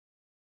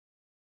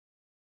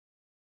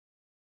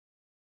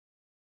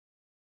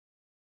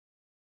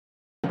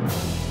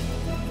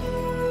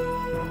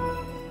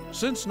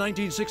Since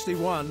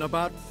 1961,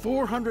 about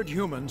 400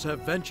 humans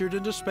have ventured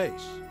into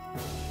space.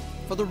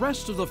 For the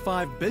rest of the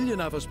 5 billion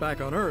of us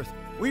back on Earth,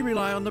 we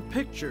rely on the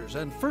pictures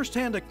and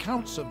first-hand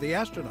accounts of the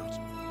astronauts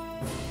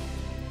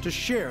to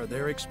share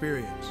their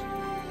experience.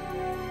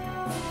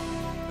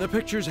 The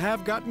pictures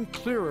have gotten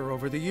clearer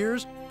over the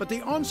years, but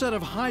the onset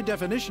of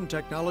high-definition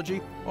technology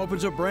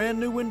opens a brand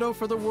new window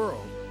for the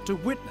world to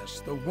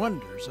witness the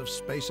wonders of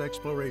space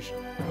exploration.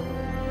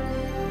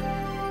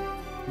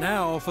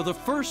 Now, for the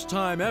first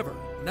time ever,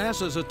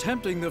 NASA's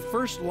attempting the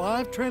first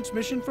live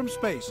transmission from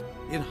space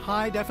in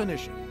high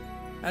definition,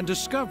 and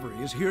Discovery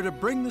is here to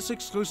bring this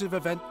exclusive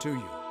event to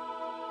you.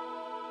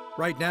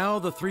 Right now,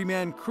 the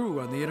 3-man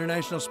crew on the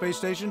International Space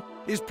Station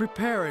is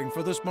preparing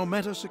for this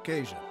momentous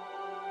occasion.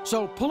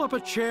 So pull up a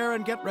chair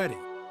and get ready,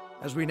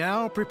 as we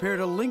now prepare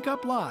to link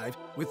up live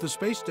with the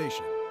space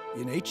station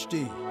in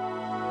HD.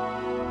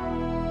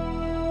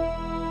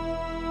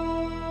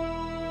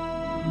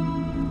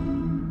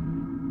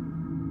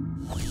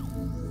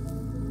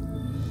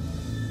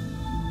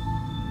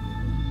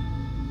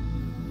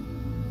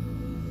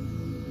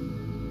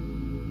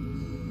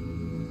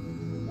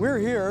 We're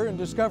here in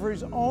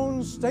Discovery's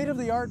own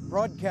state-of-the-art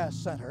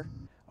broadcast center,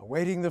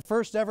 awaiting the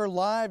first ever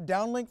live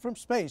downlink from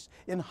space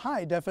in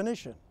high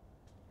definition.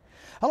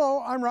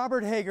 Hello, I'm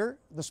Robert Hager.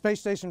 The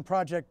space station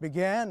project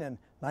began in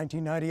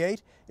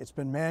 1998. It's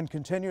been manned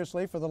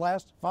continuously for the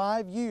last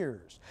 5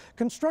 years.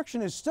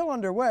 Construction is still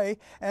underway,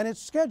 and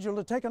it's scheduled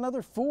to take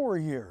another 4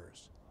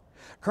 years.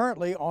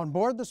 Currently, on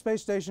board the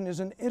space station is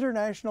an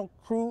international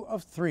crew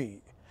of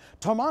 3.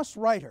 Thomas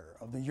Reiter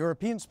of the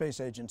European Space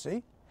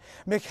Agency,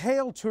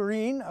 Mikhail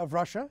Turin of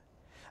Russia,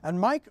 and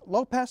Mike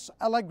Lopez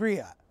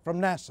Alegria from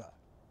NASA.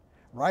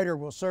 Reiter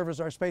will serve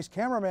as our space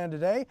cameraman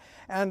today,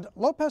 and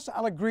Lopez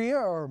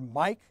Alegria, or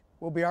Mike,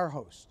 will be our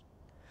host.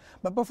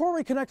 But before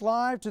we connect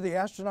live to the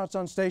astronauts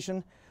on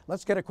station,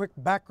 let's get a quick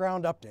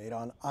background update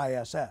on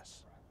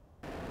ISS.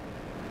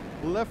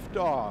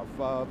 Liftoff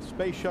of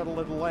Space Shuttle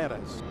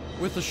Atlantis.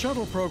 With the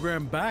shuttle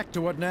program back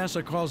to what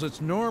NASA calls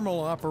its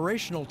normal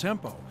operational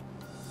tempo,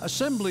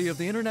 assembly of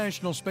the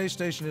International Space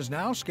Station is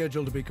now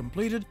scheduled to be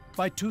completed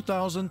by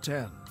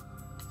 2010.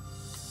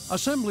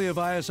 Assembly of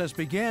ISS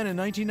began in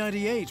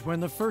 1998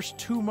 when the first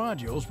 2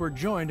 modules were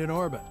joined in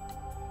orbit.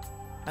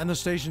 And the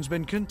station's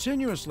been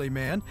continuously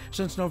manned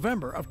since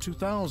November of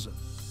 2000.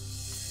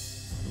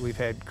 We've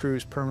had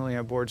crews permanently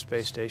on board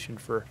Space Station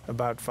for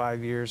about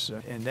 5 years,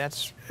 and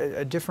that's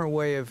a different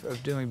way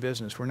of doing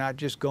business. We're not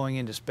just going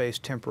into space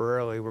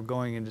temporarily, we're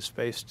going into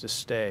space to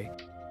stay.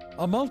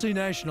 A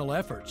multinational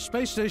effort,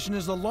 Space Station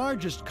is the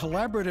largest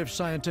collaborative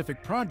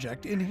scientific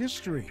project in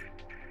history.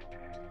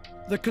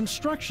 The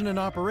construction and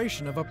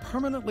operation of a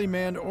permanently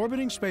manned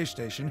orbiting space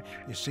station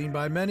is seen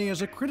by many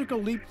as a critical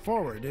leap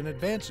forward in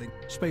advancing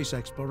space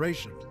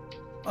exploration.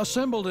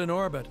 Assembled in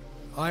orbit,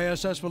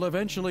 ISS will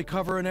eventually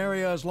cover an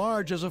area as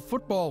large as a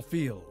football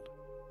field.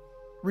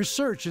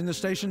 Research in the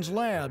station's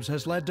labs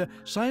has led to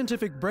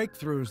scientific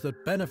breakthroughs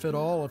that benefit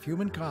all of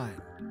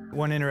humankind.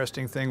 One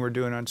interesting thing we're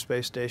doing on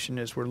Space Station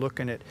is we're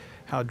looking at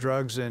how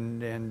drugs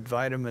and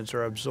vitamins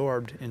are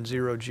absorbed in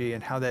zero-G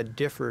and how that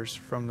differs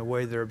from the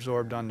way they're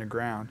absorbed on the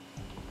ground.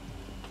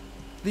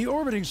 The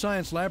Orbiting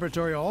Science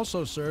Laboratory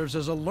also serves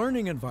as a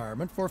learning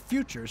environment for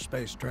future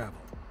space travel.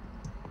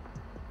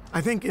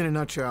 I think in a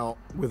nutshell,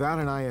 without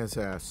an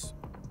ISS,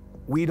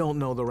 we don't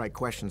know the right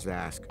questions to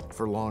ask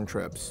for long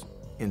trips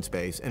in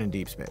space and in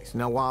deep space.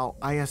 Now, while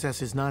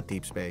ISS is not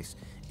deep space,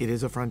 it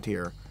is a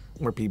frontier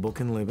where people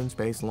can live in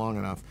space long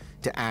enough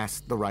to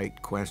ask the right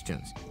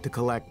questions, to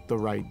collect the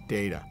right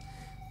data.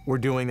 We're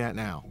doing that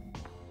now.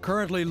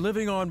 Currently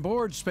living on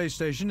board Space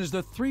Station is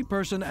the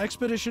 3-person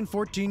Expedition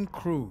 14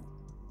 crew,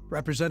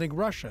 representing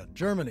Russia,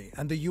 Germany,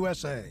 and the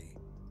USA.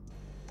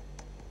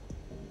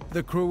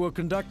 The crew will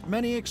conduct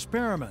many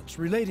experiments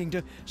relating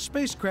to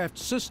spacecraft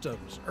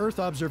systems, Earth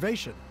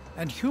observation,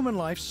 and human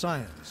life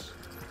science.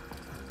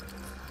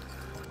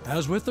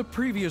 As with the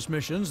previous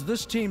missions,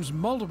 this team's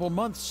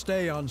multiple-month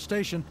stay on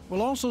station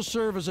will also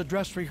serve as a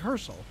dress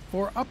rehearsal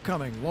for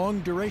upcoming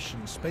long-duration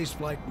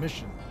spaceflight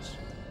missions.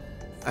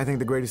 I think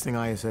the greatest thing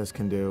ISS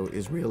can do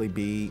is really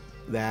be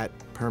that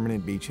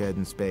permanent beachhead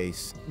in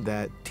space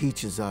that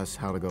teaches us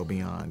how to go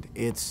beyond.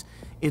 It's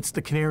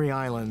the Canary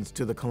Islands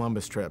to the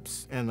Columbus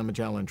trips and the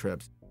Magellan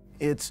trips.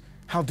 It's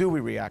how do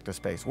we react to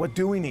space? What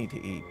do we need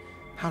to eat?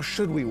 How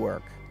should we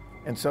work?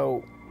 And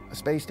so a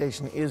space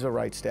station is a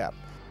right step.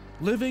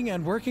 Living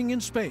and working in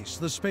space,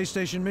 the space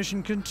station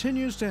mission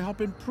continues to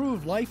help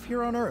improve life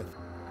here on Earth,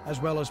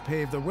 as well as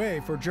pave the way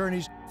for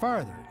journeys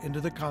farther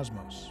into the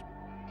cosmos.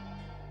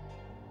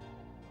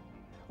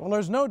 Well,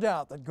 there's no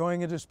doubt that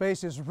going into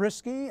space is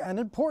risky and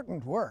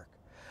important work,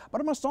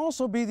 but it must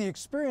also be the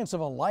experience of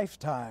a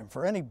lifetime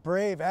for any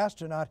brave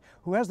astronaut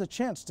who has the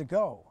chance to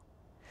go.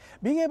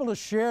 Being able to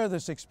share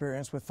this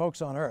experience with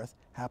folks on Earth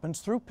happens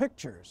through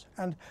pictures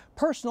and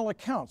personal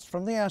accounts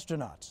from the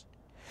astronauts.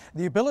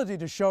 The ability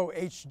to show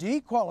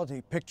HD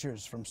quality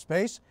pictures from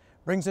space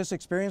brings this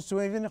experience to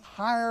an even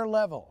higher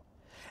level.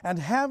 And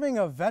having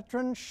a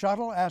veteran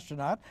shuttle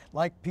astronaut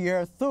like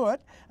Pierre Thuot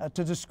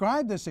to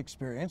describe this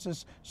experience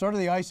is sort of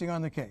the icing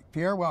on the cake.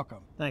 Pierre, welcome.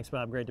 Thanks,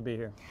 Bob. Great to be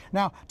here.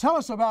 Now, tell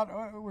us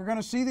about, we're going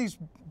to see these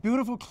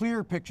beautiful,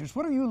 clear pictures.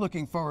 What are you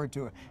looking forward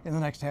to in the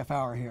next half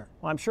hour here?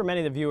 Well, I'm sure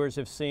many of the viewers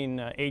have seen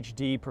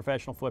HD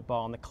professional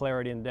football and the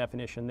clarity and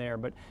definition there,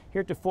 but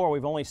heretofore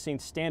we've only seen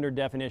standard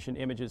definition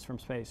images from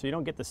space, so you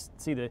don't get to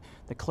see the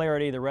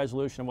clarity, the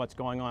resolution of what's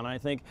going on. And I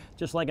think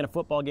just like in a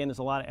football game, there's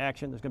a lot of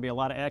action. There's going to be a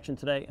lot of action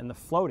today, and the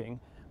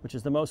floating, which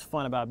is the most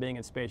fun about being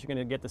in space. You're going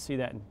to get to see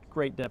that in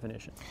great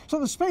definition. So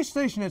the space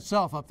station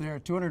itself up there,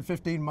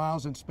 215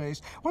 miles in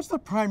space, what's the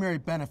primary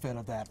benefit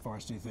of that for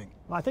us, do you think?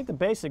 Well, I think the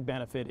basic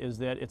benefit is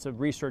that it's a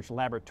research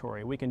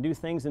laboratory. We can do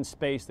things in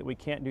space that we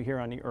can't do here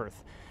on the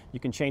Earth. You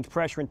can change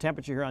pressure and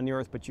temperature here on the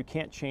Earth, but you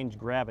can't change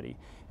gravity.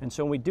 And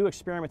so when we do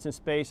experiments in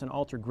space and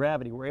alter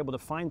gravity, we're able to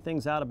find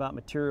things out about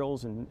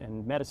materials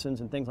and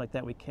medicines and things like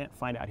that we can't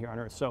find out here on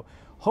Earth. So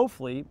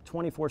hopefully,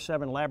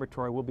 24/7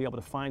 laboratory, we'll be able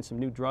to find some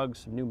new drugs,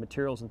 some new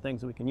materials and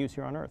things that we can use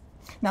here on Earth.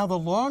 Now, the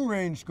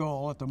long-range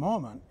goal at the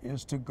moment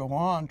is to go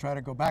on, try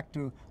to go back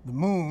to the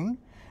moon,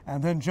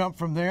 and then jump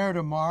from there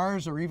to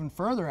Mars or even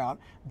further out,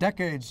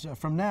 decades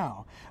from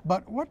now.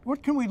 But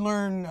what can we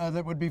learn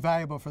that would be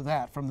valuable for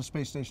that from the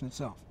space station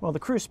itself? Well, the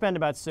crews spend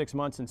about 6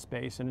 months in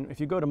space, and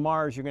if you go to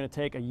Mars, you're going to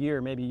take a year,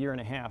 maybe a year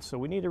and a half. So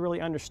we need to really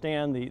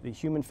understand the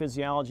human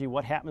physiology,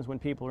 what happens when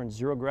people are in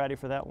zero gravity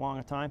for that long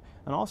a time,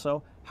 and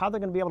also how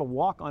they're going to be able to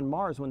walk on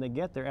Mars when they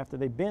get there after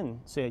they've been,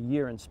 say, a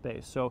year in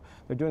space. So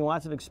they're doing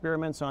lots of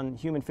experiments on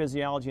human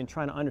physiology and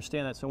trying to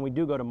understand that, so when we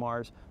do go to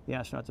Mars, the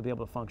astronauts will be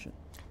able to function.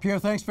 Pierre,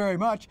 thanks very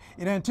much.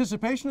 In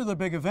anticipation of the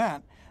big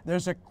event,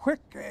 there's a quick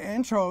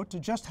intro to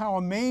just how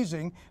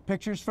amazing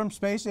pictures from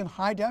space in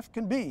high def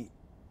can be.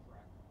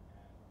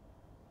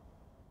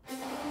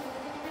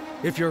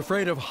 If you're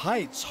afraid of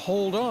heights,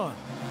 hold on.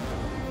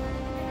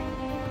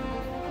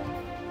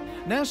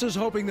 NASA's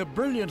hoping the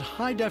brilliant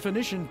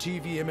high-definition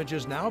TV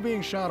images now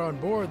being shot on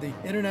board the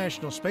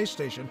International Space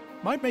Station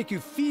might make you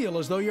feel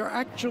as though you're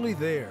actually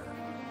there.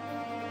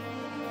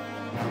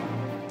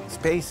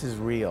 Space is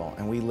real,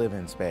 and we live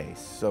in space.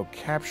 So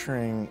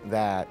capturing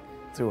that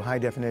through high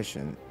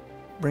definition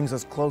brings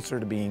us closer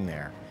to being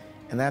there.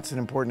 And that's an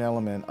important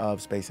element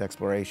of space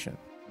exploration.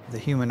 The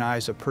human eye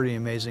is a pretty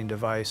amazing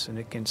device, and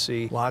it can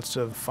see lots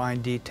of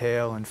fine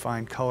detail and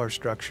fine color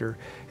structure.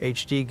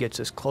 HD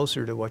gets us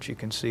closer to what you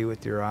can see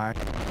with your eye.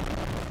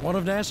 One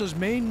of NASA's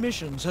main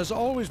missions has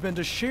always been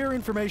to share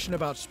information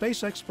about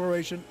space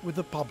exploration with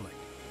the public.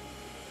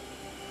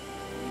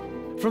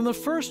 From the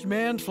first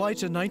manned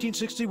flights in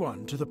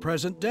 1961 to the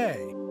present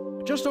day,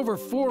 just over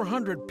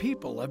 400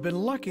 people have been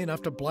lucky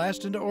enough to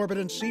blast into orbit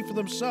and see for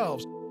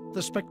themselves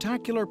the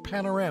spectacular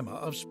panorama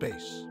of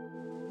space.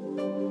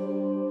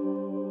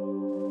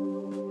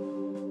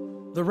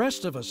 The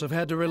rest of us have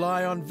had to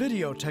rely on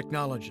video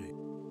technology,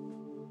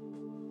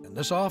 and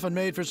this often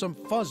made for some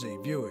fuzzy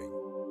viewing.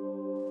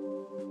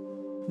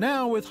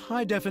 Now, with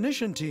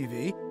high-definition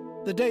TV,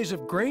 the days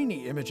of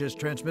grainy images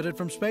transmitted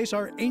from space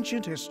are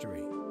ancient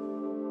history.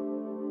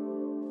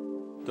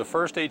 The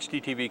first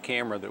HDTV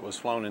camera that was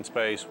flown in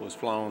space was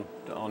flown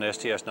on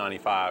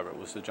STS-95. It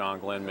was the John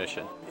Glenn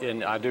mission.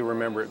 And I do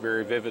remember it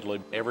very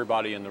vividly.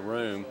 Everybody in the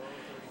room,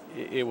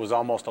 it was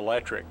almost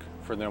electric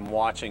for them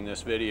watching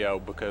this video,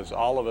 because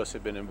all of us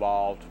have been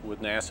involved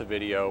with NASA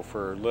video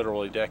for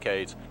literally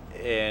decades,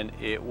 and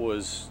it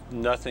was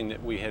nothing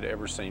that we had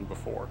ever seen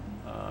before.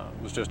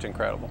 It was just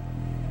incredible.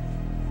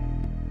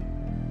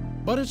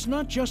 But it's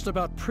not just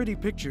about pretty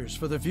pictures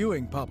for the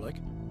viewing public.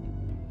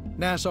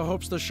 NASA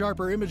hopes the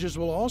sharper images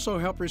will also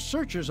help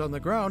researchers on the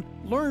ground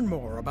learn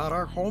more about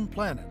our home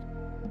planet.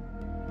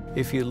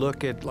 If you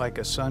look at like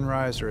a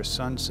sunrise or a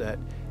sunset,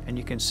 and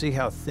you can see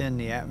how thin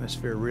the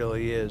atmosphere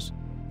really is,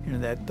 you know,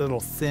 that little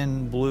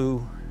thin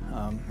blue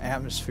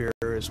atmosphere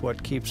is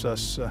what keeps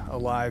us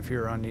alive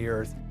here on the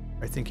Earth.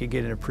 I think you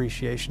get an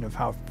appreciation of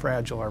how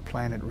fragile our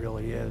planet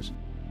really is.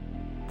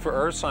 For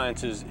Earth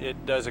sciences,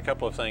 it does a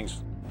couple of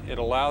things. It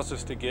allows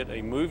us to get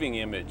a moving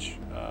image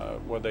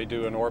where they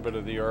do an orbit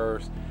of the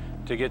Earth,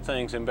 to get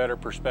things in better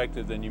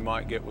perspective than you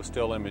might get with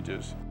still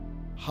images.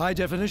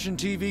 High-definition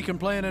TV can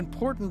play an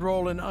important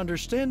role in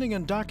understanding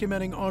and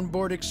documenting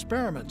onboard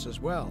experiments as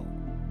well.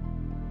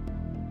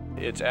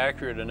 It's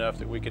accurate enough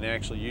that we can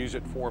actually use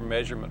it for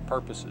measurement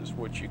purposes,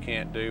 which you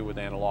can't do with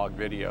analog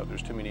video.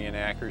 There's too many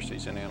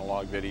inaccuracies in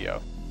analog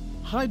video.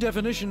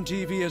 High-definition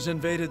TV has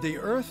invaded the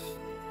Earth,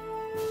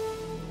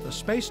 the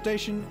space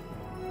station,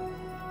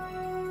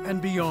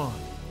 and beyond.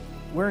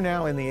 We're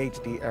now in the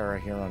HD era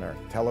here on Earth.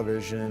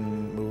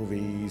 Television,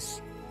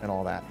 movies, and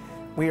all that.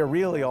 We are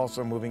really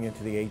also moving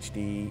into the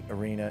HD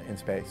arena in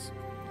space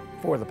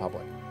for the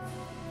public.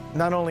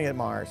 Not only at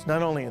Mars,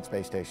 not only at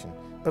Space Station,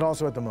 but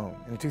also at the Moon.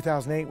 In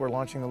 2008, we're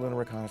launching the Lunar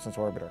Reconnaissance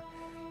Orbiter,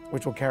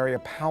 which will carry a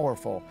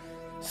powerful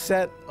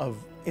set of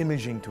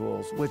imaging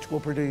tools which will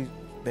produce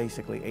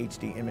basically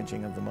HD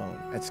imaging of the Moon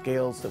at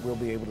scales that we'll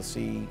be able to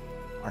see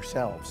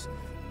ourselves,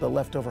 the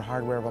leftover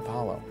hardware of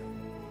Apollo.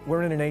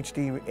 We're in an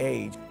HD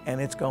age, and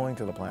it's going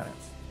to the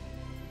planets.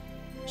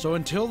 So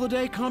until the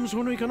day comes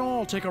when we can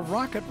all take a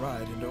rocket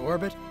ride into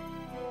orbit,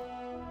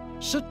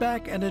 sit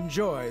back and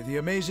enjoy the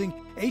amazing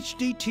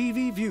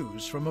HDTV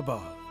views from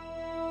above.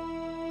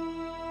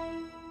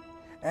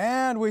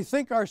 And we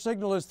think our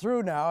signal is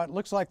through now. It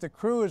looks like the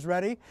crew is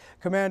ready.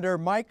 Commander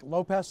Mike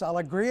Lopez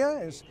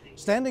Alegria is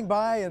standing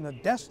by in the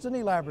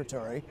Destiny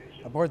Laboratory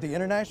aboard the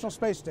International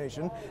Space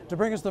Station to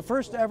bring us the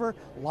first ever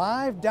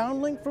live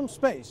downlink from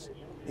space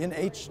in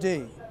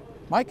HD.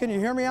 Mike, can you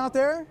hear me out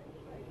there?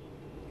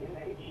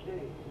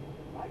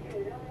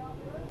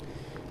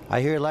 I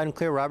hear you loud and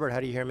clear, Robert.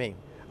 How do you hear me?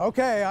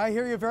 Okay, I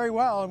hear you very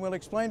well, and we'll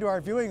explain to our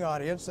viewing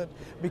audience that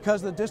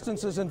because the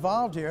distances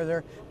involved here,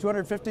 they're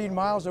 215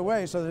 miles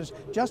away, so there's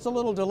just a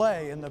little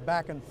delay in the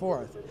back and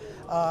forth.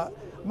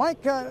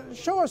 Mike,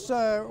 show us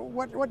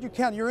what you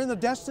can. You're in the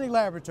Destiny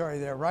Laboratory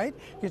there, right?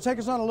 Can you take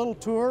us on a little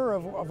tour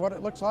of what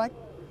it looks like?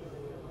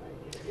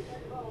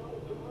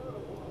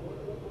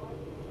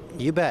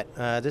 You bet.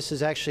 This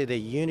is actually the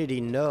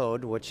Unity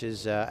node, which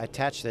is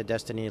attached to the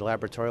Destiny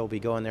Laboratory. We'll be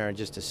going there in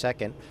just a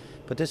second.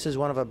 But this is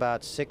one of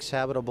about 6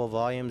 habitable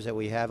volumes that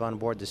we have on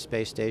board the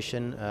space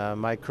station.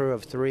 My crew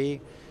of 3,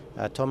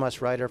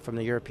 Thomas Reiter from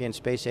the European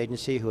Space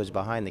Agency, who is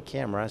behind the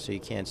camera, so you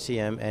can't see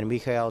him, and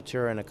Mikhail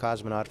Turin, a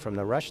cosmonaut from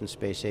the Russian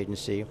Space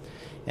Agency.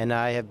 And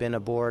I have been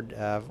aboard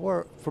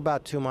for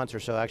about 2 months or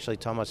so. Actually,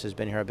 Thomas has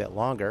been here a bit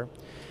longer.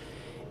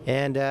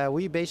 And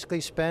we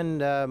basically spend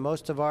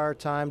most of our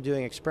time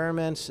doing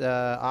experiments,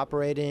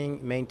 operating,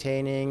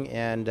 maintaining,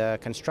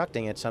 and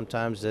constructing it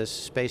sometimes, this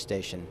space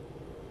station.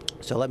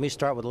 So let me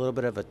start with a little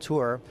bit of a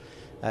tour.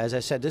 As I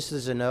said, this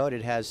is a node.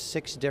 It has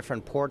 6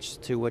 different ports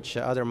to which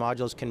other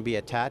modules can be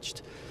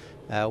attached.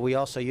 We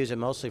also use it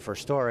mostly for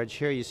storage.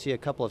 Here you see a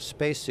couple of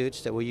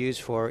spacesuits that we use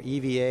for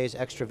EVAs,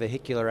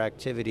 extravehicular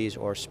activities,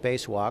 or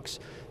spacewalks.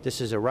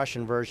 This is a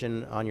Russian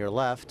version on your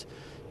left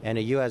and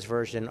a US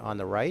version on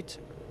the right.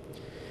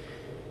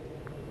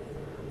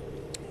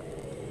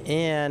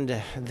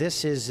 And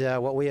this is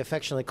what we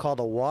affectionately call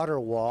the water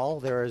wall.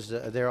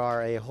 There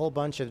are a whole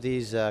bunch of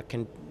these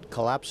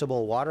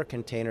collapsible water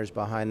containers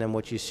behind them,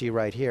 which you see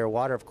right here.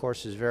 Water, of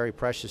course, is very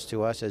precious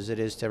to us, as it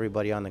is to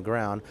everybody on the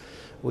ground.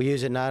 We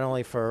use it not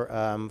only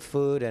for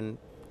food and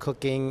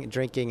cooking,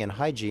 drinking, and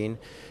hygiene,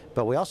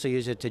 but we also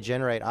use it to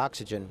generate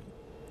oxygen.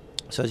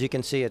 So as you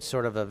can see, it's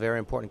sort of a very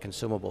important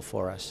consumable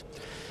for us.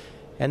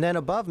 And then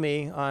above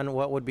me, on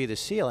what would be the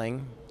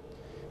ceiling,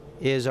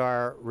 is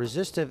our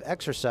resistive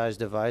exercise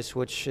device,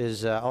 which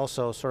is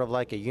also sort of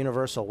like a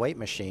universal weight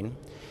machine.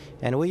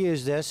 And we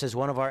use this as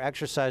one of our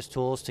exercise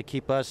tools to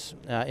keep us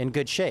in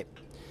good shape.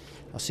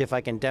 I'll see if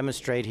I can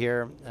demonstrate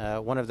here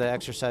one of the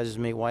exercises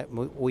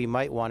we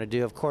might want to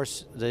do. Of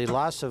course, the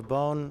loss of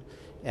bone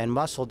and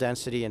muscle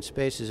density in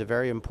space is a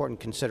very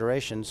important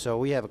consideration, so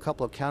we have a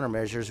couple of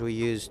countermeasures we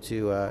use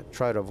to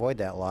try to avoid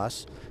that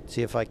loss.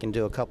 See if I can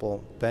do a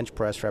couple bench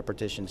press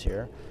repetitions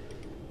here.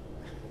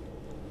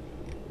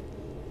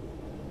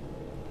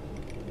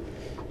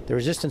 The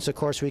resistance, of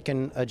course, we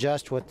can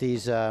adjust with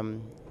these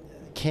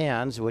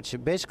cans, which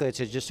basically it's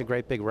just a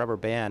great big rubber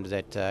band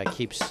that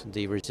keeps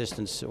the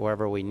resistance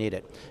wherever we need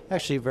it.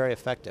 Actually very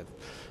effective.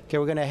 Okay,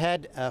 we're going to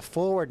head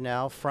forward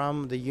now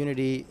from the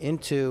Unity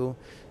into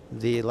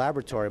the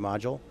laboratory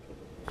module.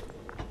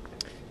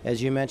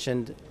 As you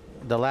mentioned,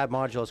 the lab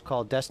module is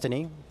called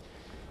Destiny.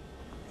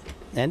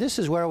 And this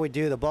is where we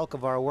do the bulk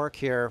of our work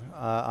here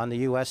on the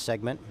US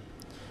segment.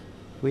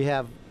 We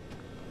have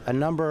a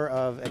number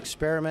of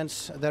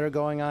experiments that are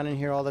going on in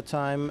here all the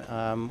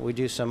time. We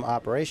do some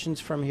operations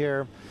from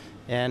here,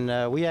 and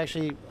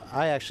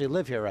I actually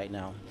live here right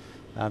now.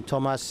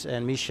 Tomas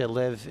and Misha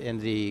live in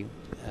the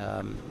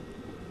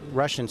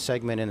Russian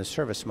segment in the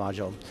service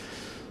module.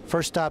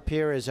 First stop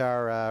here is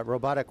our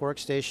robotic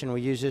workstation.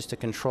 We use this to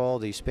control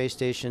the space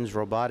station's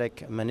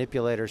robotic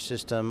manipulator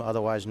system,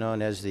 otherwise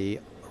known as the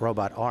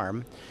robot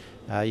arm.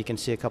 You can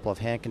see a couple of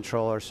hand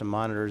controllers, some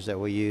monitors that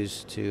we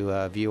use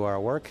to view our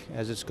work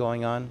as it's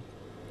going on.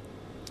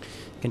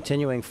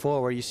 Continuing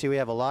forward, you see we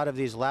have a lot of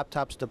these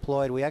laptops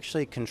deployed. We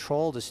actually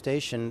control the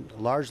station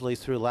largely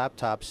through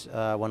laptops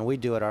when we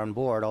do it on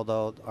board,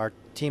 although our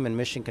team in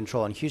Mission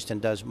Control in Houston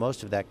does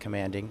most of that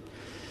commanding.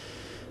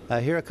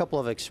 Here are a couple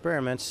of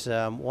experiments.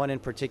 One in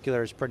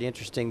particular is pretty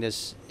interesting.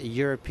 This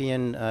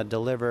European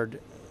delivered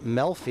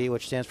MELFI,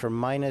 which stands for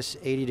minus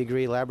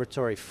 80-degree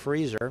laboratory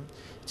freezer.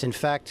 It's in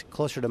fact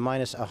closer to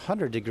minus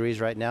 100 degrees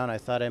right now, and I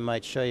thought I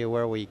might show you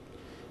where we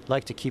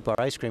like to keep our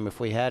ice cream if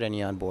we had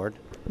any on board.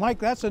 Mike,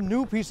 that's a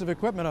new piece of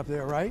equipment up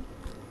there, right?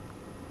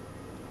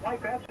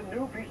 Mike, that's a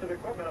new piece of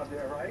equipment up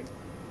there, right?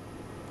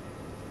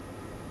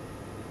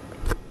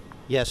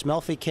 Yes,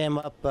 MELFI came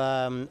up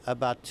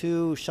about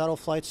 2 shuttle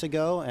flights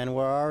ago, and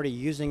we're already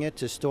using it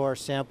to store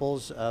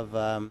samples of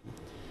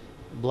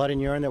blood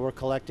and urine that we're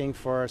collecting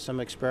for some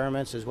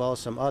experiments as well as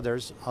some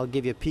others. I'll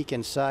give you a peek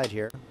inside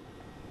here.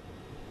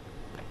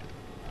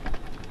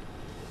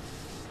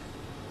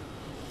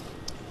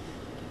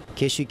 In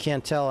case you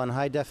can't tell on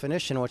high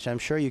definition, which I'm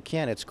sure you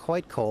can, it's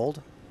quite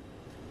cold.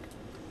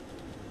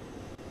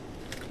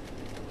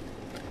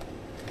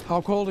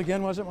 How cold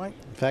again was it, Mike?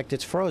 In fact,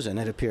 it's frozen,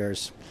 it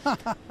appears. How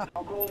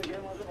cold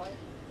again was it, Mike?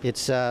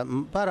 It's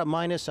about a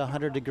minus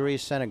 100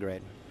 degrees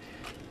centigrade.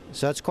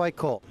 So it's quite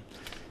cold.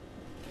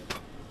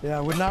 Yeah,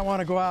 I would not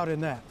want to go out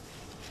in that.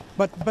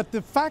 But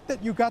the fact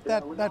that you got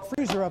that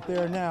freezer up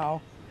there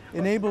now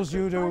enables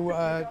you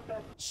to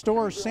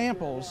store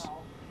samples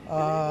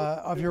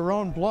of your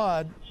own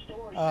blood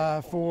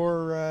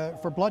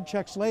for blood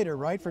checks later,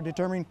 right? For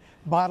determining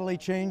bodily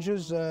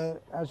changes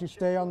as you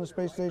stay on the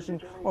space station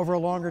over a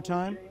longer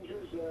time?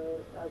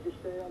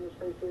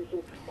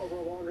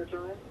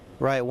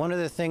 Right. One of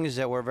the things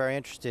that we're very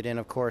interested in,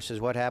 of course, is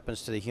what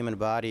happens to the human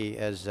body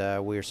as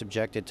we are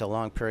subjected to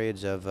long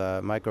periods of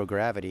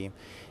microgravity.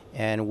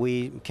 And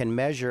we can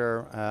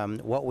measure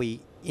what we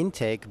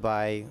intake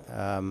by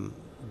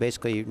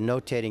basically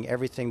notating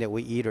everything that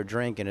we eat or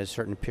drink in a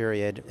certain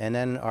period. And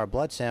then our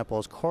blood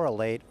samples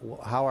correlate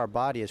how our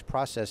body is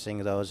processing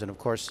those. And of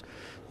course,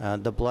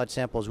 the blood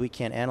samples we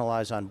can't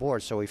analyze on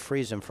board, so we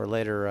freeze them for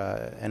later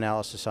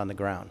analysis on the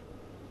ground.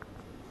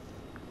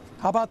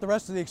 How about the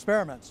rest of the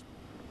experiments?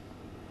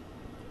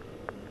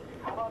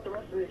 How about the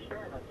rest of the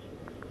experiments?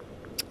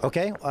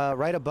 Okay,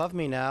 right above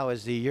me now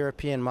is the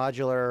European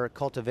Modular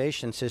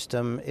Cultivation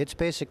System. It's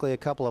basically a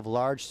couple of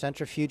large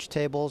centrifuge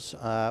tables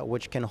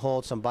which can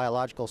hold some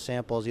biological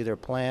samples, either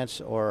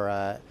plants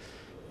or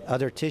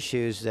other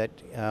tissues, that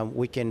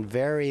we can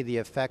vary the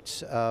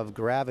effects of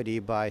gravity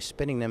by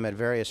spinning them at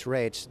various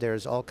rates.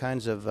 There's all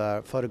kinds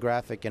of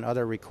photographic and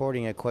other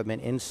recording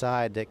equipment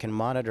inside that can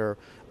monitor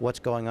what's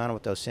going on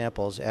with those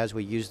samples as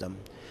we use them.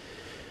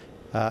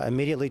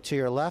 Immediately to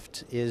your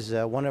left is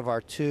one of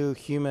our 2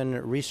 human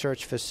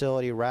research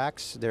facility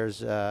racks.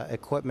 There's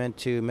equipment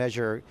to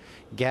measure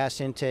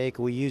gas intake.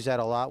 We use that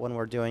a lot when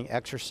we're doing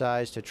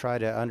exercise to try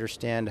to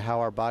understand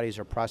how our bodies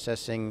are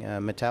processing,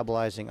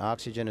 metabolizing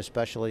oxygen,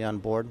 especially on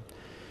board.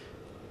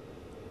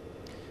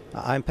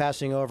 I'm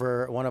passing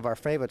over one of our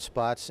favorite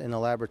spots in the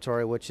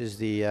laboratory, which is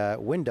the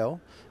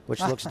window, which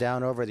looks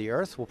down over the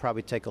Earth. We'll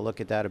probably take a look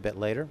at that a bit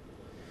later.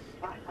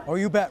 Oh,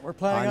 you bet. We're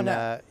planning on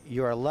that.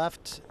 Your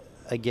left,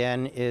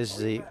 again, is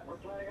the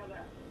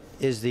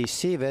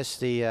CVIS,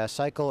 the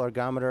Cycle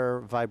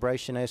Ergometer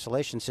Vibration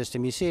Isolation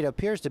System. You see it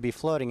appears to be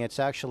floating. It's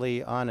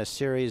actually on a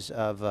series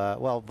of,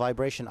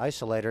 vibration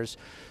isolators,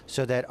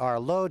 so that our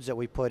loads that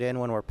we put in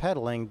when we're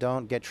pedaling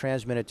don't get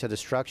transmitted to the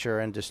structure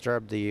and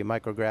disturb the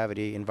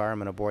microgravity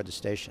environment aboard the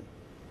station.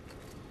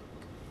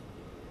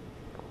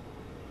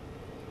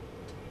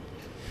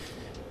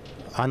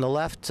 On the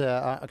left,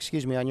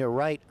 on your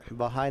right,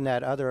 behind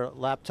that other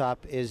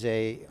laptop is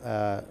a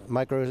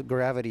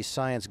microgravity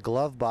science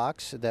glove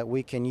box that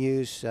we can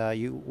use.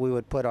 We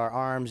would put our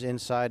arms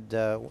inside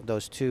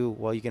those 2,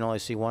 well, you can only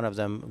see one of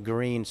them,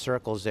 green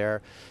circles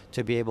there,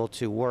 to be able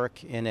to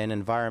work in an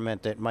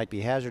environment that might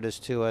be hazardous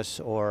to us,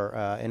 or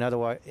in other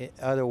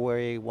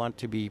way want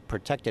to be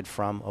protected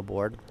from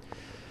aboard.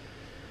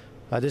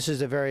 This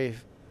is a very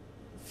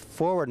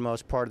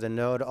forwardmost part of the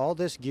node. All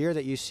this gear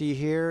that you see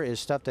here is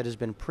stuff that has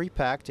been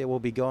pre-packed. It will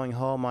be going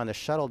home on the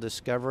shuttle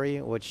Discovery,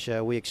 which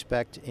we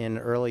expect in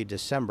early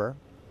December.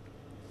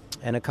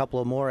 And a couple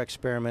of more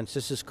experiments.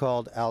 This is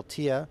called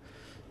Altea,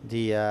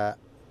 the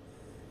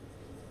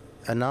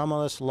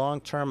anomalous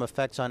long-term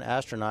effects on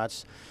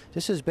astronauts.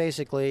 This is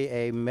basically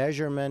a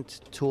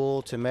measurement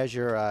tool to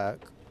measure,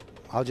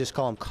 I'll just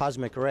call them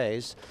cosmic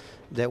rays,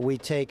 that we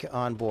take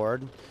on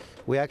board.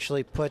 We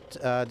actually put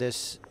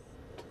this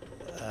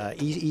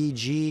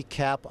EEG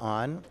cap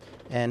on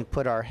and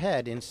put our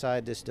head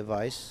inside this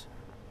device,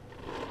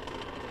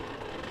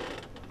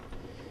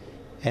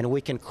 and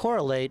we can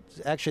correlate.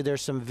 Actually,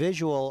 there's some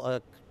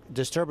visual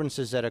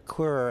disturbances that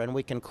occur, and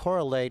we can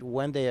correlate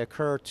when they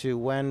occur to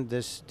when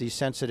these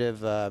sensitive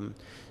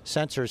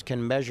sensors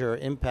can measure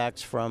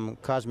impacts from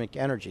cosmic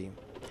energy.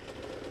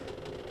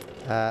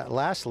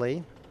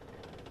 Lastly,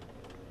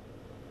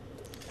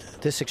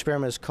 this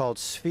experiment is called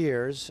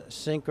Spheres,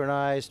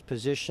 Synchronized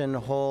Position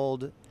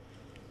Hold.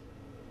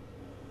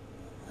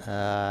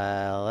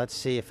 Let's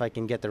see if I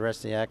can get the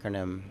rest of the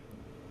acronym.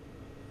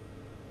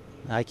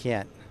 I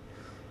can't.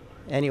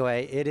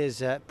 Anyway, it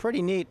is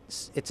pretty neat.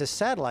 It's a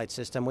satellite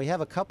system. We have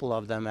a couple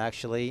of them,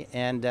 actually,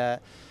 and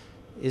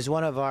is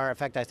one of our, in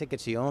fact, I think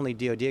it's the only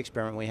DoD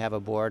experiment we have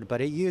aboard, but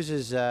it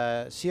uses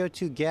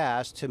CO2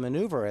 gas to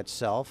maneuver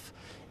itself,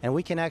 and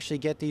we can actually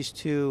get these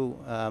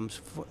 2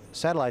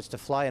 satellites to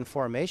fly in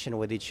formation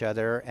with each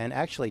other and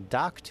actually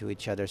dock to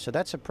each other. So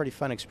that's a pretty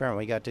fun experiment.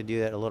 We got to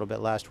do that a little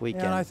bit last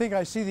weekend. And I think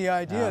I see the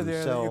idea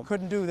there that you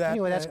couldn't do that.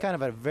 Anyway, that's kind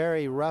of a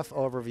very rough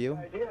overview.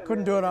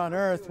 Couldn't do it on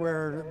Earth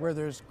where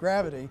there's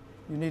gravity.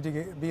 You need to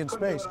be in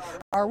space.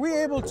 Are we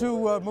able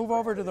to move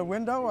over to the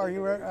window? Are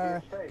you?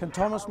 Can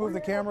Thomas move the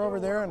camera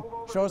over there and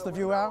show us the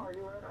view out?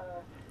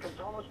 Can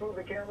Thomas move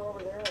the camera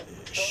over there and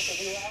show us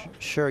the view out?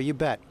 Sure, you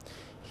bet.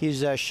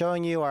 He's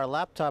showing you our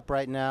laptop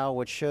right now,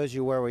 which shows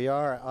you where we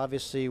are.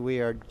 Obviously, we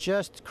are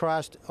just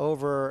crossed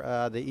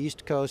over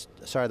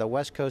the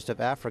west coast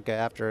of Africa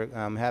after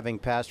having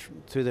passed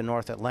through the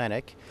North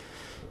Atlantic.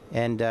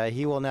 And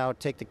he will now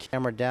take the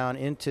camera down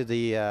into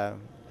the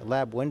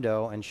lab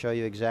window and show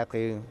you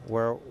exactly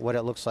what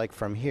it looks like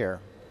from here.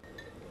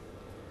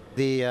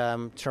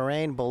 The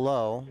terrain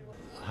below,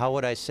 how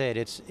would I say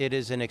it? It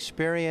is an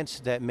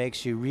experience that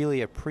makes you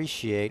really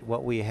appreciate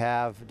what we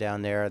have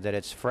down there, that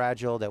it's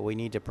fragile, that we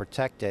need to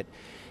protect it,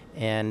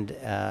 and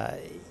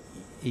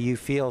you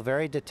feel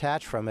very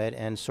detached from it,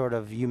 and sort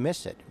of you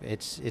miss it.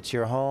 It's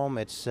your home,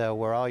 it's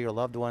where all your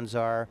loved ones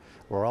are,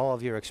 where all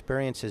of your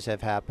experiences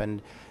have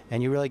happened,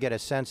 and you really get a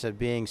sense of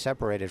being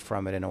separated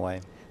from it in a way.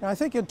 Now, I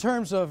think in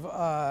terms of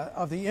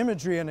the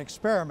imagery and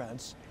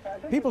experiments,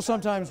 people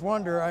sometimes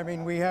wonder, I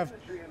mean, we have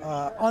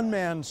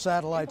unmanned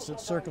satellites that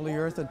circle the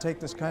Earth and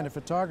take this kind of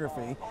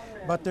photography,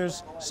 but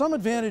there's some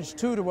advantage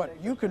too to what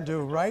you can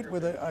do, right,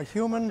 with a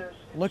human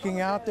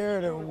looking out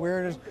there to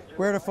where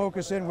to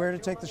focus in, where to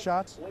take the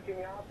shots?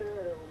 Looking out there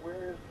to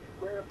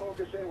where to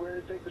focus in,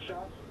 where to take the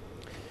shots?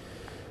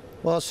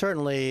 Well,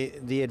 certainly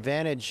the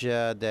advantage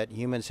that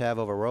humans have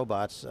over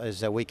robots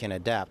is that we can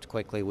adapt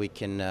quickly. We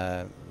can,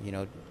 you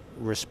know,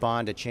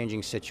 respond to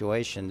changing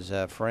situations.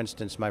 For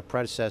instance, my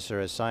predecessor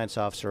as science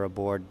officer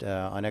aboard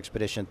on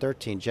Expedition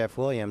 13, Jeff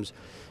Williams,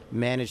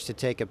 managed to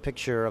take a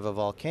picture of a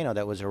volcano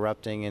that was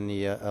erupting in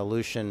the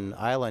Aleutian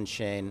Island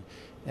chain,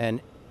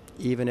 and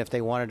even if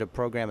they wanted to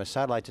program a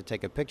satellite to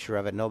take a picture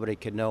of it, nobody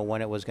could know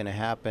when it was going to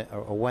happen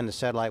or when the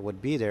satellite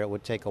would be there. It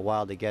would take a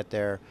while to get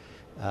there.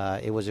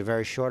 It was a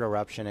very short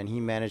eruption, and he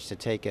managed to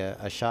take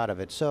a shot of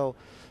it. So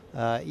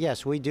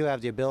yes, we do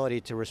have the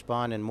ability to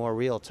respond in more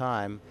real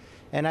time.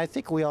 And I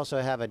think we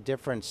also have a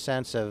different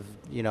sense of,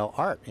 you know,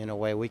 art in a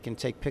way. We can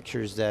take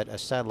pictures that a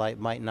satellite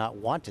might not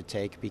want to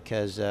take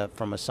because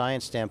from a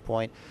science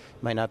standpoint,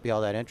 it might not be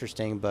all that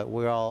interesting, but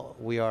we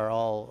are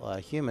all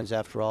humans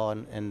after all,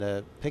 and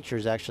the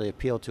pictures actually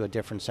appeal to a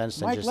different sense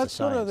than Mike, just the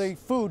science. let's go to the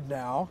food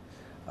now.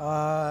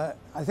 I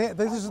think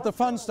this is the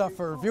fun stuff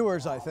for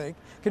viewers, I think.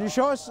 Can you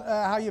show us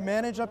how you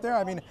manage up there?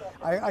 I mean,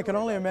 I can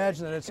only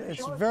imagine that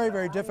it's very,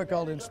 very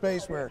difficult in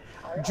space where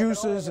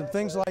juices and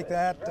things like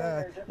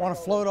that want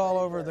to float all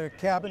over the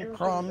cabin,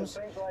 crumbs.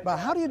 But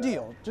how do you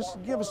deal?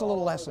 Just give us a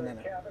little lesson in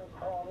it.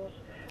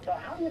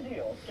 How do you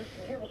deal? Just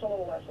give us a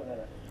little lesson in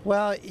it.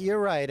 Well, you're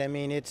right. I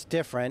mean, it's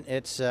different.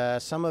 It's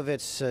some of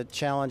it's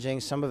challenging,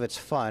 some of it's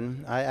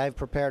fun. I've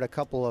prepared a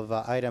couple of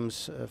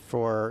items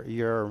for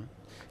your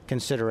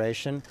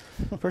consideration.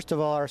 First of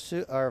all,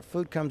 our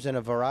food comes in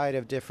a variety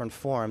of different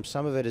forms.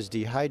 Some of it is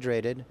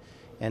dehydrated,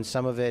 and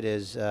some of it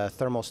is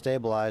thermal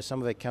stabilized.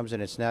 Some of it comes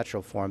in its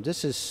natural form.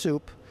 This is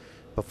soup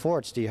before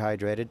it's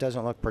dehydrated. It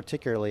doesn't look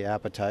particularly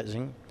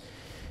appetizing.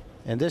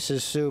 And this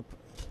is soup.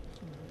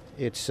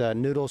 It's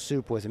noodle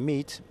soup with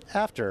meat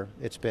after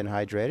it's been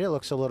hydrated. It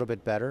looks a little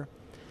bit better.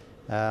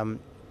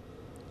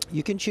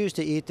 You can choose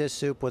to eat this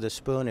soup with a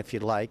spoon if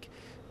you'd like,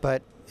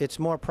 but it's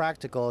more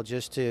practical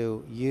just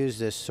to use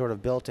this sort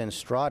of built-in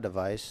straw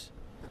device.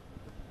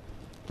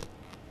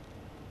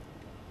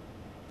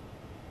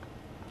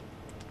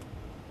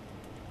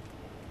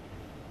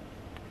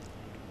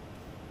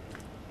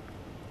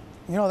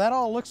 You know, that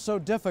all looks so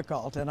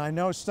difficult, and I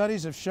know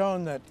studies have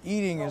shown that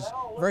eating is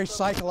very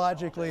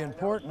psychologically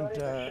important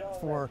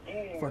for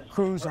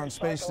crews on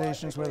space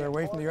stations where they're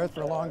away from the Earth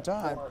for a long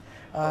time.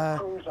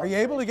 Are you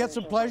able to get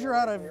some pleasure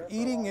out of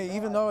eating,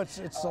 even though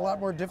it's a lot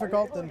more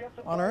difficult than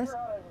on Earth?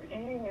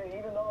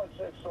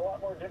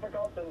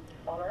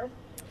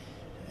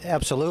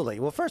 Absolutely.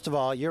 Well, first of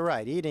all, you're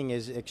right. Eating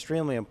is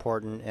extremely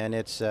important, and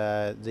it's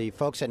the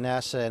folks at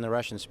NASA and the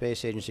Russian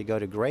Space Agency go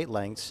to great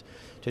lengths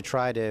to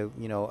try to,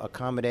 you know,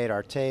 accommodate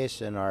our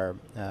tastes and our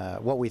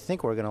what we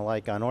think we're going to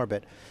like on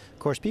orbit. Of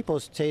course,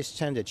 people's tastes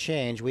tend to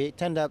change. We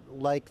tend to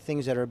like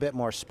things that are a bit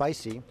more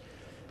spicy.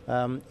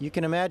 You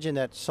can imagine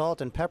that salt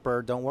and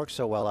pepper don't work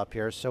so well up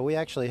here, so we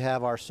actually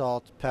have our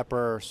salt,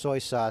 pepper, soy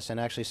sauce, and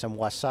actually some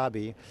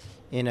wasabi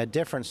in a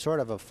different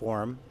sort of a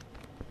form.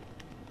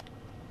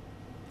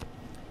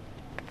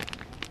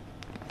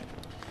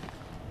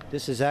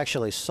 This is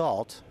actually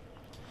salt,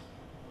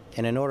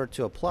 and in order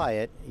to apply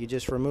it, you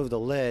just remove the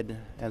lid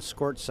and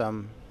squirt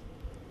some.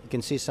 You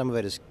can see some of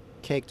it is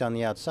caked on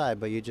the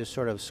outside, but you just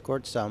sort of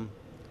squirt some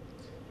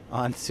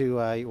onto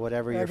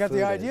whatever your food is. I got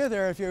the idea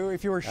there. If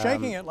you were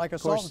shaking it like a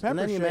salt and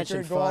pepper shaker,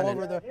 it'd go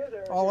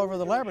all over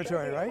the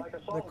laboratory, right?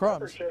 The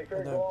crumbs,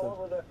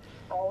 the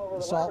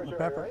salt and the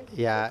pepper.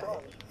 Yeah.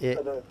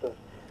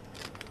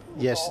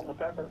 Yes,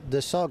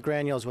 the salt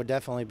granules would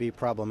definitely be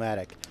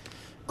problematic.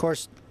 Of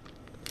course,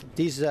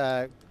 these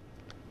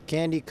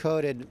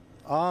candy-coated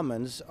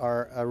almonds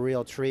are a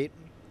real treat.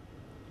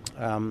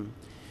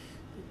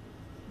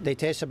 They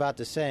taste about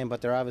the same,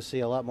 but they're obviously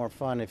a lot more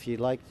fun. If you'd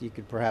like, you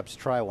could perhaps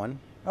try one.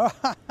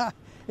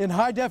 In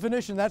high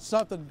definition, that's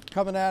something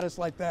coming at us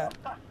like that.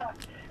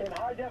 In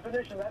high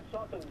definition, that's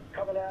something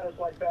coming at us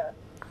like that.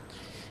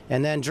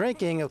 And then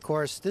drinking, of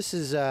course, this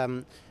is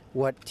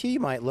what tea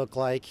might look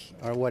like,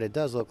 or what it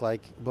does look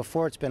like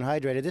before it's been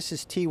hydrated. This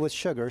is tea with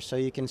sugar, so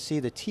you can see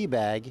the tea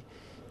bag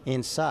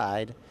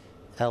inside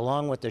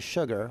along with the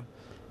sugar.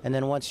 And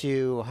then once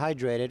you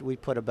hydrate it, we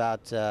put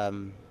about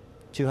 200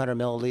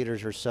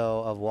 milliliters or so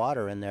of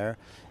water in there,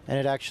 and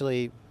it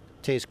actually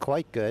tastes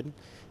quite good.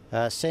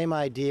 Same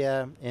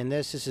idea in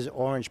this. This is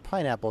orange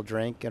pineapple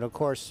drink, and of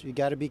course you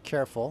got to be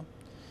careful.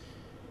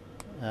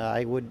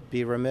 I would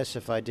be remiss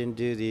if I didn't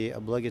do the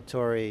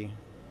obligatory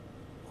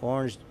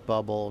orange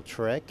bubble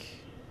trick.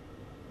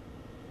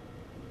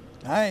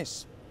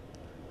 Nice.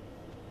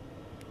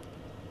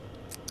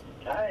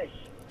 Nice.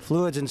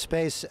 Fluids in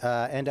space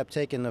end up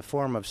taking the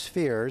form of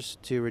spheres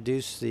to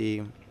reduce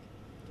the,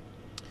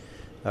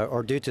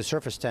 or due to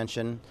surface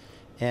tension,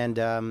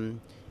 and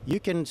you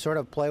can sort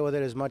of play with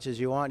it as much as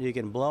you want. You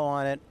can blow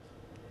on it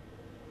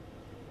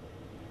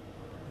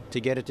to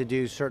get it to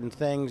do certain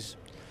things,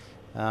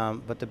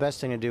 but the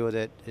best thing to do with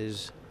it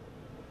is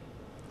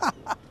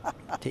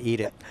to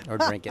eat it or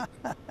drink it.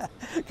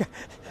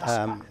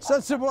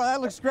 Sensible,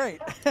 that looks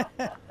great.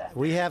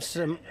 We have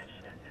some.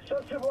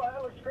 Sensible,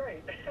 that looks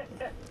great.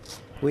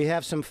 We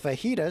have some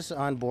fajitas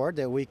on board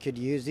that we could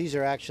use. These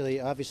are actually,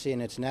 obviously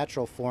in its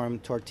natural form,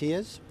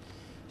 tortillas.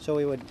 So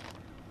we would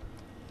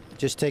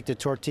just take the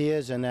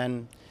tortillas and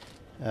then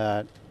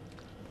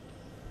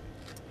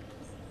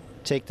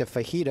take the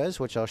fajitas,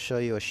 which I'll show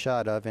you a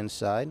shot of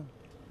inside.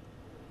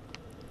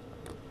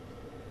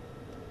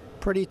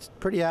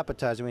 Pretty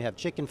appetizing. We have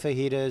chicken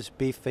fajitas,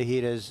 beef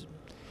fajitas.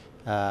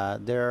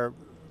 There are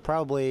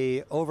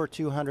probably over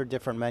 200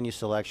 different menu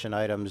selection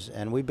items,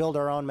 and we build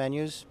our own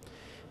menus.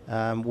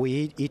 We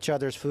eat each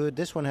other's food.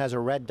 This one has a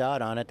red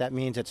dot on it. That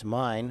means it's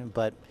mine,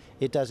 but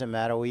it doesn't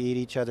matter. We eat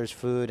each other's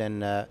food,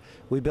 and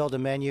we build a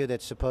menu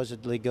that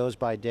supposedly goes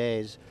by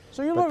days.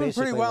 So you're but living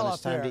basically, pretty well when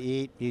it's up time there. to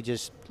eat, you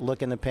just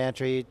look in the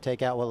pantry,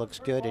 take out what looks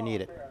good, and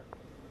eat it.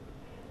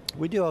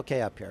 We do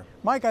okay up here.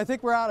 Mike, I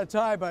think we're out of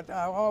time, but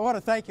I want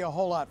to thank you a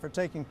whole lot for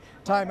taking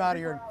time out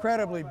of your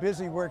incredibly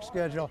busy work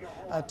schedule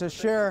to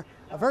share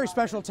a very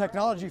special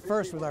technology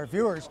first with our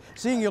viewers.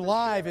 Seeing you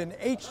live in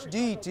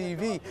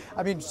HDTV,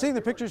 I mean, seeing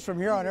the pictures from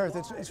here on Earth,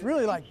 it's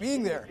really like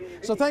being there.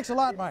 So thanks a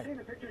lot, Mike. Seeing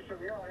the pictures from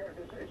here on Earth,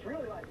 it's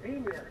really like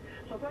being there.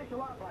 So thanks a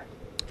lot, Mike.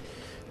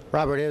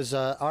 Robert, it is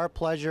our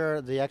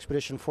pleasure, the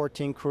Expedition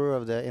 14 crew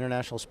of the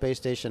International Space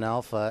Station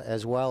Alpha,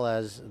 as well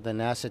as the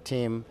NASA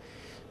team,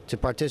 to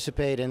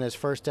participate in this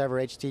first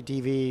ever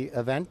HDTV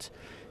event.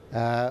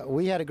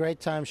 We had a great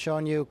time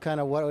showing you kind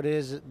of what it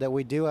is that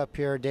we do up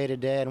here day to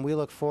day, and we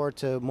look forward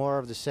to more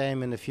of the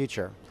same in the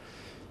future.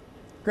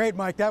 Great,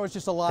 Mike. That was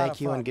just a lot of fun.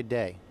 Thank you and good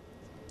day.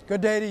 Good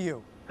day to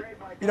you. Great,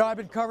 Mike. You know, I've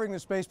been covering the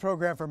space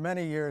program for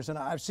many years, and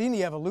I've seen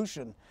the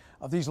evolution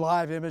of these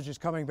live images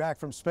coming back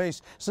from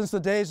space since the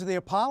days of the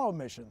Apollo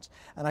missions.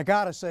 And I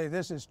gotta say,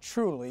 this is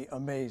truly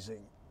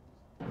amazing.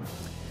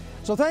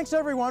 So thanks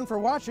everyone for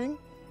watching.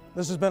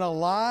 This has been a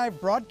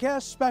live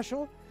broadcast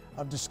special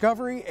of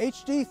Discovery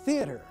HD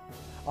Theater,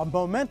 a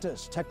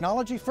momentous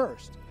technology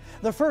first,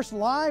 the first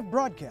live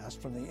broadcast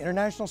from the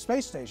International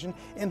Space Station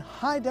in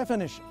high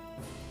definition.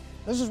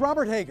 This is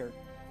Robert Hager.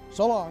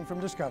 So long from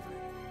Discovery.